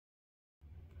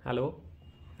Hello,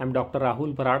 I'm Dr.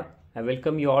 Rahul Bharad. I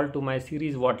welcome you all to my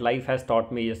series What Life Has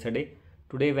Taught Me Yesterday.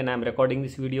 Today when I'm recording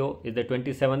this video is the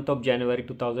 27th of January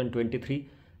 2023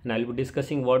 and I'll be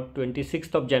discussing what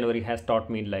 26th of January has taught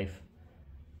me in life.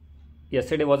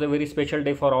 Yesterday was a very special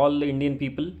day for all the Indian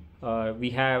people. We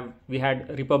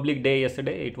had Republic Day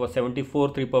yesterday. It was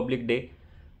 74th Republic Day.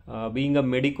 Being a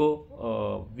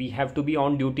medico, we have to be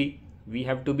on duty. We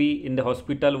have to be in the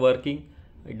hospital working.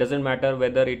 It doesn't matter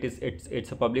whether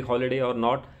it's a public holiday or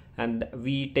not, and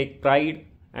we take pride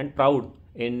and proud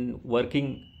in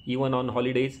working even on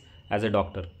holidays as a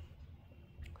doctor.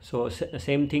 So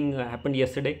same thing happened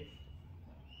yesterday.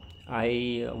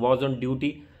 I was on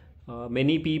duty.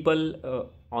 Many people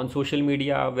on social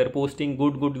media were posting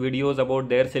good videos about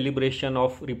their celebration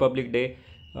of Republic Day.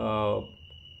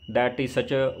 That is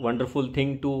such a wonderful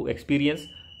thing to experience,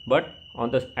 but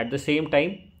at the same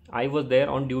time I was there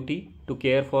on duty to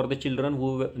care for the children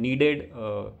who needed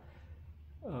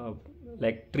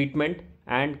like treatment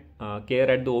and care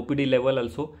at the OPD level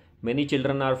also. Many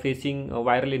children are facing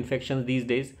viral infections these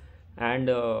days, and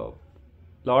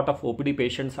lot of OPD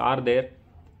patients are there.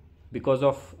 Because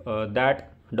of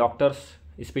that, doctors,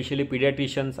 especially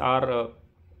pediatricians, are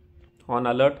on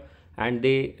alert, and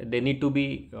they need to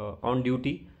be on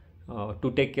duty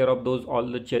to take care of those all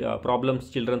the problems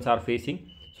children are facing.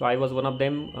 So I was one of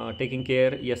them, taking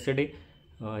care yesterday.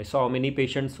 I saw many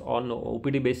patients on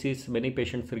OPD basis. Many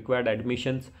patients required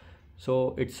admissions.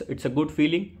 So it's a good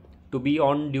feeling to be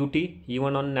on duty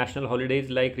even on national holidays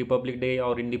like Republic Day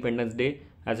or Independence Day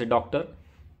as a doctor.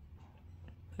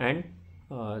 And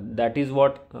that is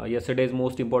what yesterday's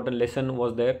most important lesson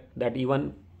was there, that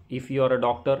even if you are a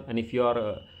doctor and if you are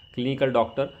a clinical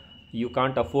doctor, you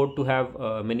can't afford to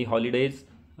have many holidays,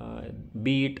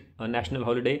 be it a national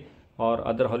holiday or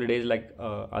other holidays like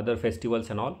other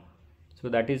festivals and all. So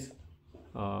that is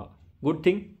good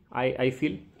thing. I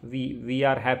feel we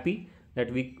are happy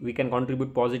that we can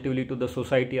contribute positively to the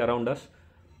society around us.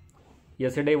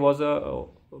 Yesterday was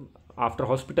after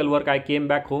hospital work I came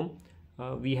back home.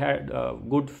 We had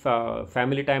good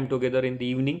family time together in the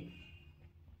evening.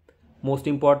 Most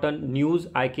important news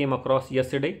I came across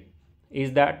yesterday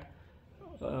is that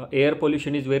air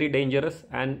pollution is very dangerous,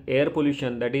 and air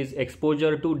pollution, that is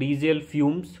exposure to diesel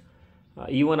fumes,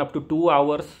 even up to 2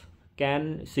 hours,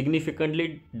 can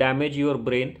significantly damage your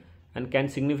brain and can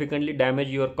significantly damage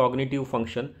your cognitive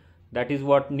function. That is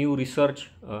what new research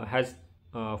has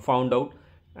found out,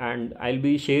 and I'll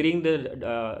be sharing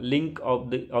the link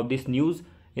of this news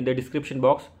in the description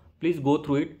box. Please go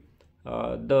through it.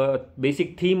 The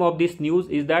basic theme of this news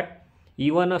is that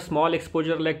even a small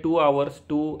exposure like 2 hours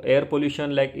to air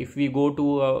pollution, like if we go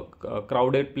to a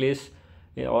crowded place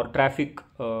or traffic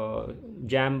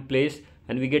jam place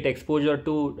and we get exposure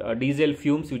to diesel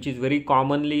fumes, which is very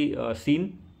commonly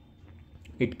seen,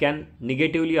 it can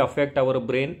negatively affect our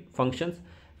brain functions,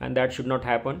 and that should not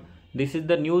happen. This is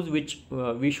the news which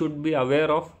we should be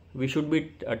aware of. We should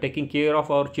be taking care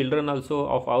of our children also,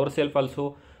 of ourselves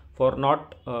also, for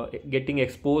not getting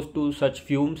exposed to such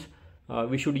fumes.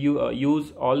 We should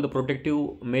use all the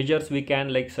protective measures we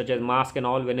can, like such as mask and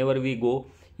all, whenever we go.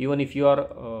 Even if you are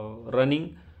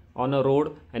running on a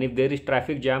road and if there is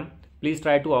traffic jam, please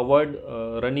try to avoid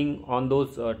running on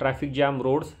those traffic jam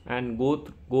roads and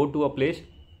go to a place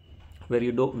where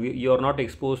you are not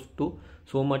exposed to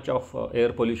so much of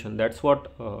air pollution. That's what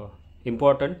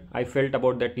important I felt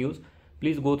about that news.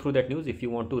 Please go through that news if you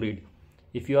want to read.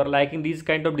 If you are liking these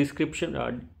kind of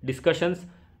discussions,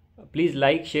 please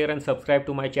like, share and subscribe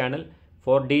to my channel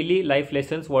for daily life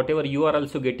lessons. Whatever you are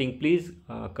also getting, please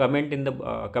comment in the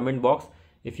comment box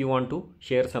if you want to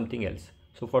share something else.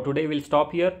 So for today we'll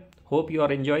stop here. Hope you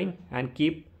are enjoying, and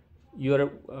keep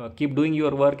doing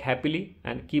your work happily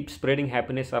and keep spreading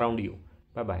happiness around you.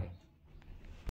 Bye bye.